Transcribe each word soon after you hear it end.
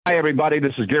Hi, everybody.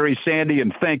 This is Gary Sandy,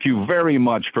 and thank you very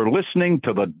much for listening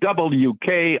to the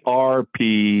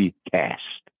WKRP cast.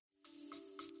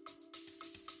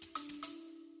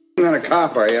 You're not a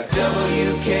cop, are you?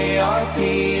 WKRP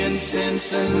in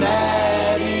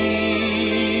Cincinnati.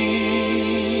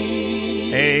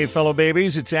 Hey, fellow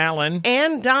babies, it's Alan.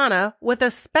 And Donna with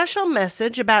a special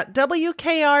message about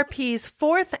WKRP's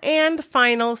fourth and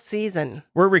final season.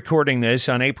 We're recording this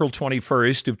on April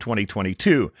 21st of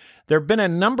 2022. There have been a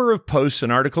number of posts and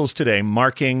articles today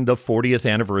marking the 40th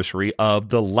anniversary of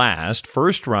the last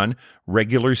first-run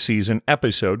regular season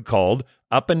episode called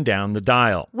Up and Down the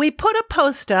Dial. We put a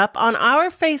post up on our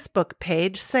Facebook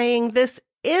page saying this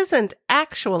isn't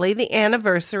actually the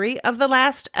anniversary of the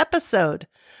last episode.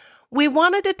 We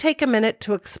wanted to take a minute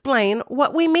to explain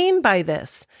what we mean by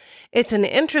this. It's an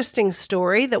interesting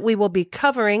story that we will be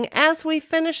covering as we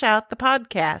finish out the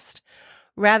podcast.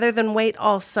 Rather than wait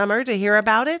all summer to hear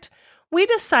about it, we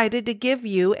decided to give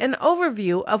you an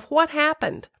overview of what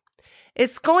happened.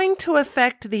 It's going to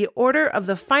affect the order of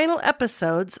the final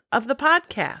episodes of the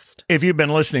podcast. If you've been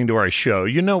listening to our show,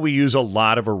 you know we use a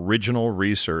lot of original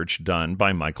research done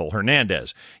by Michael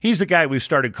Hernandez. He's the guy we've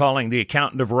started calling the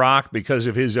Accountant of Rock because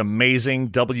of his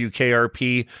amazing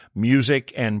WKRP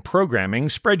music and programming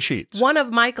spreadsheets. One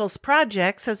of Michael's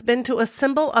projects has been to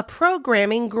assemble a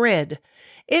programming grid.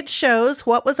 It shows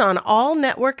what was on all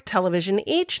network television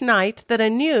each night that a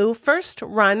new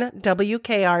first-run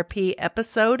WKRP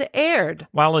episode aired.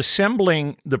 While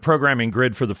assembling the programming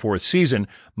grid for the fourth season,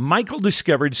 Michael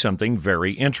discovered something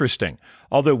very interesting.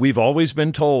 Although we've always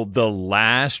been told the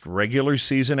last regular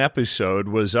season episode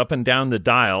was Up and Down the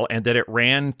Dial and that it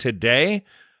ran today,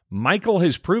 Michael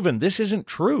has proven this isn't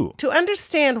true. To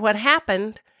understand what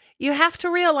happened, you have to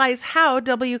realize how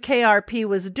WKRP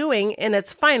was doing in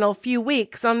its final few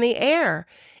weeks on the air.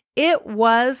 It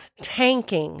was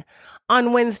tanking.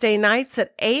 On Wednesday nights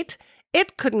at 8,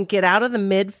 it couldn't get out of the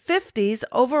mid-50s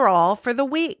overall for the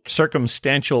week.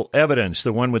 Circumstantial Evidence,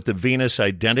 the one with the Venus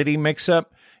identity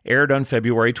mix-up, aired on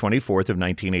February 24th of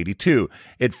 1982.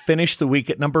 It finished the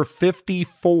week at number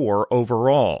 54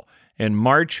 overall. In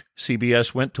March,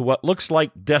 CBS went to what looks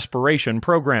like desperation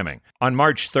programming. On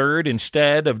March 3rd,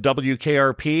 instead of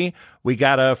WKRP, we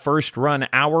got a first-run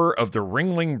hour of the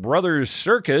Ringling Brothers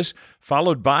Circus,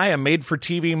 followed by a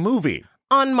made-for-TV movie.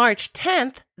 On March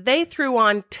 10th, they threw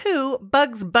on 2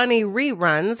 Bugs Bunny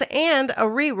reruns and a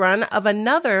rerun of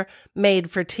another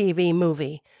made-for-TV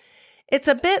movie. It's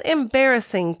a bit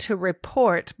embarrassing to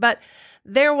report, but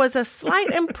there was a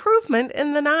slight improvement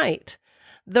in the night.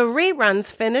 The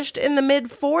reruns finished in the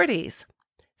mid-40s.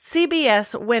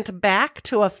 CBS went back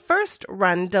to a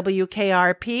first-run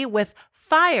WKRP with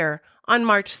Fire on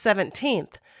March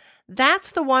 17th. That's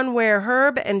the one where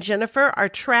Herb and Jennifer are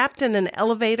trapped in an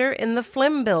elevator in the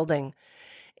Flim building.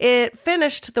 It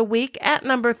finished the week at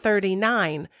number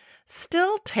 39.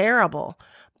 Still terrible,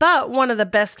 but one of the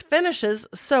best finishes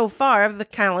so far of the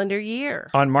calendar year.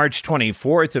 On March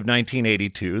 24th of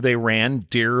 1982, they ran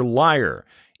Dear Liar.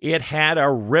 It had a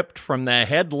ripped from the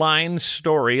headline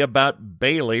story about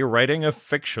Bailey writing a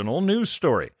fictional news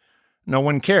story. No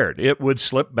one cared. It would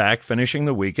slip back, finishing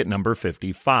the week at number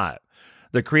 55.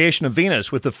 The Creation of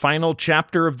Venus, with the final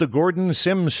chapter of the Gordon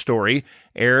Sims story,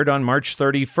 aired on March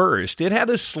 31st. It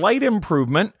had a slight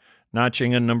improvement,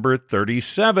 notching a number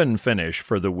 37 finish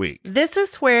for the week. This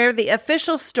is where the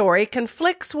official story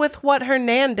conflicts with what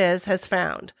Hernandez has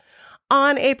found.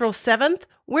 On April 7th,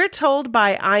 we're told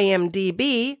by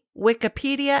IMDb,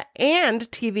 Wikipedia, and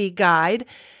TV Guide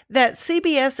that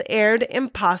CBS aired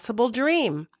Impossible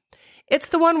Dream. It's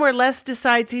the one where Les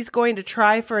decides he's going to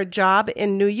try for a job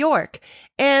in New York,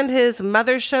 and his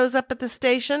mother shows up at the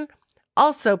station,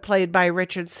 also played by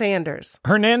Richard Sanders.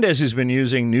 Hernandez has been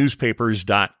using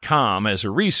newspapers.com as a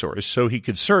resource so he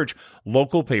could search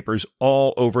local papers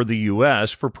all over the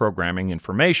U.S. for programming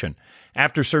information.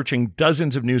 After searching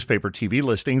dozens of newspaper TV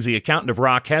listings, the Accountant of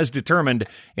Rock has determined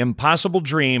Impossible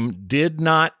Dream did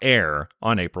not air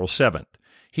on April 7th.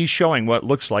 He's showing what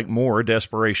looks like more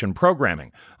desperation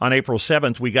programming. On April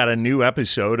 7th, we got a new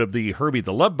episode of the Herbie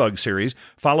the Love Bug series,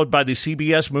 followed by the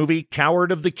CBS movie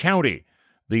Coward of the County.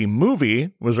 The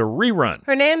movie was a rerun.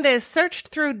 Hernandez searched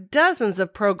through dozens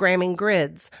of programming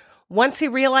grids. Once he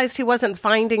realized he wasn't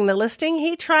finding the listing,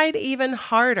 he tried even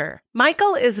harder.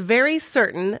 Michael is very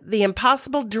certain the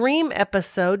Impossible Dream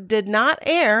episode did not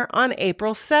air on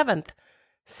April 7th.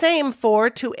 Same for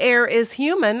To Air is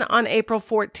Human on April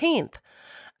 14th.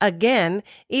 Again,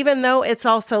 even though it's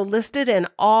also listed in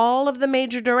all of the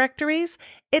major directories,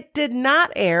 it did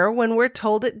not air when we're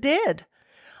told it did.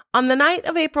 On the night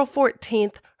of April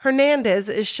 14th, Hernandez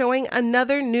is showing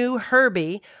another new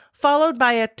Herbie, followed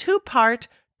by a 2-part,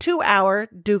 2-hour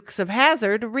Dukes of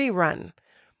Hazzard rerun.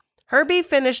 Herbie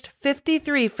finished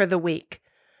 53 for the week.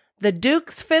 The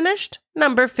Dukes finished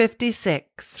number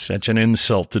 56. Such an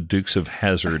insult to Dukes of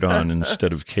Hazzard on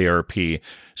instead of KRP.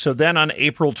 So then on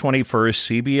April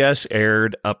 21st, CBS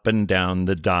aired Up and Down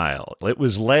the Dial. It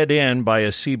was led in by a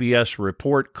CBS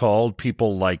report called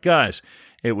People Like Us.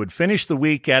 It would finish the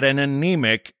week at an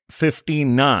anemic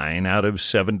 59 out of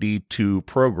 72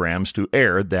 programs to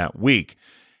air that week.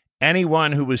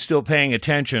 Anyone who was still paying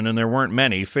attention, and there weren't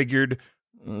many, figured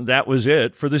that was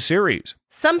it for the series.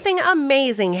 Something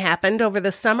amazing happened over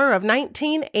the summer of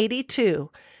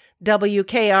 1982.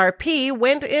 WKRP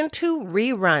went into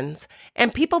reruns,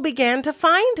 and people began to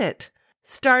find it.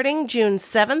 Starting June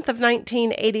 7th of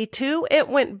 1982, it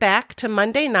went back to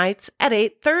Monday nights at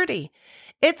 8:30.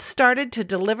 It started to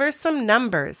deliver some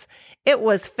numbers. It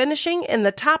was finishing in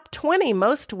the top 20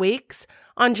 most weeks.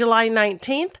 On July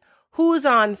 19th, Who's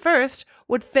On First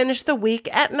would finish the week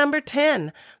at number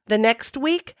 10. The next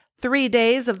week, 3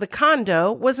 Days of the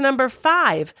Condo was number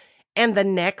 5. And the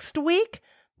next week,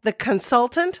 The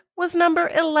Consultant was number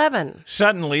 11.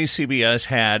 Suddenly, CBS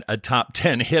had a top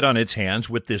 10 hit on its hands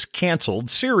with this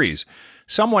canceled series.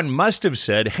 Someone must have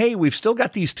said, hey, we've still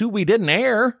got these 2 we didn't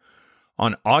air.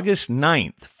 On August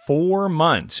 9th, 4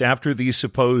 months after the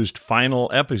supposed final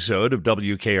episode of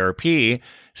WKRP,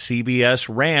 CBS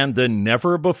ran the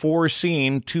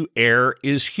never-before-seen To Air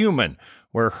Is Human,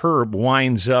 where Herb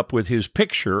winds up with his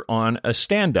picture on a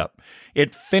stand-up.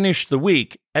 It finished the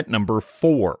week at number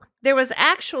 4. There was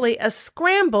actually a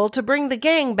scramble to bring the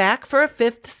gang back for a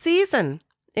 5th season.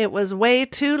 It was way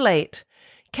too late.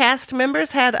 Cast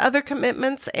members had other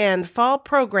commitments, and fall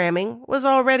programming was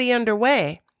already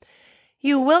underway.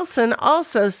 Hugh Wilson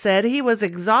also said he was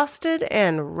exhausted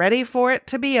and ready for it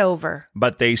to be over.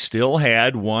 But they still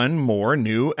had one more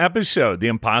new episode. The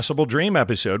Impossible Dream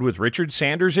episode with Richard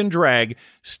Sanders in drag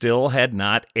still had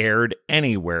not aired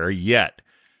anywhere yet.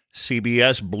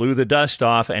 CBS blew the dust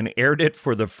off and aired it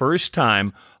for the first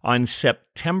time on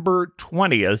September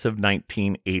 20th of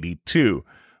 1982.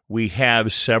 We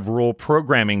have several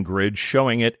programming grids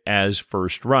showing it as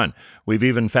first run. We've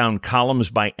even found columns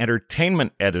by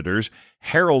entertainment editors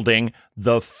heralding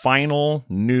the final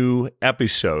new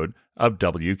episode of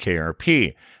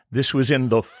WKRP. This was in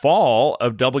the fall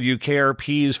of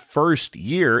WKRP's first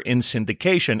year in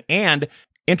syndication, and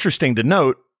interesting to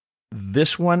note,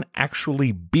 this one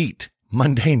actually beat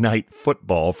Monday Night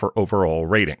Football for overall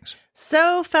ratings.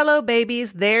 So, fellow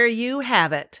babies, there you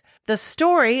have it. The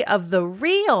story of the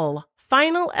real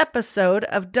final episode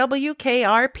of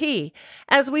WKRP.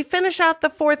 As we finish out the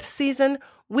 4th season,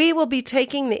 we will be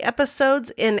taking the episodes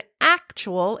in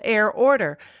actual air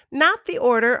order, not the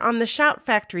order on the Shout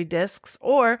Factory discs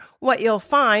or what you'll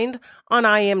find on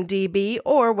IMDb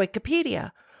or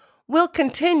Wikipedia. We'll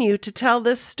continue to tell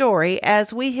this story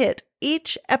as we hit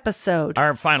each episode.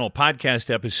 Our final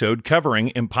podcast episode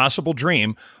covering Impossible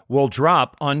Dream will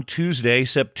drop on Tuesday,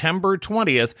 September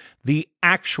 20th, the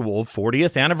actual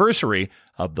 40th anniversary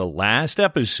of the last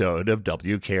episode of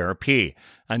WKRP.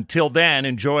 Until then,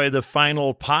 enjoy the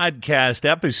final podcast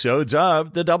episodes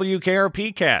of the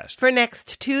WKRP cast. For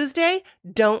next Tuesday,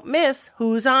 don't miss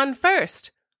Who's On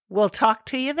First. We'll talk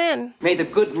to you then. May the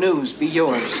good news be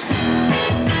yours.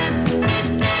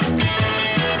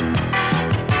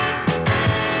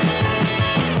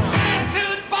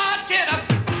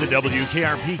 The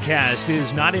WKRP cast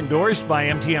is not endorsed by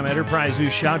MTM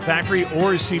Enterprises, Shout Factory,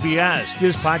 or CBS.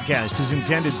 This podcast is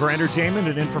intended for entertainment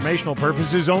and informational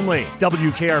purposes only.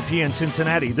 WKRP in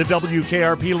Cincinnati, the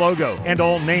WKRP logo, and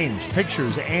all names,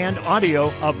 pictures, and audio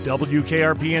of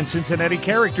WKRP in Cincinnati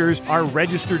characters are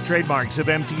registered trademarks of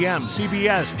MTM,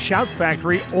 CBS, Shout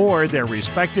Factory, or their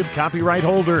respective copyright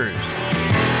holders.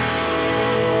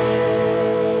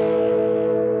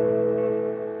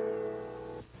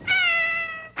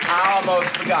 I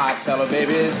almost forgot, fellow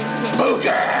babies.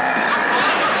 Booger!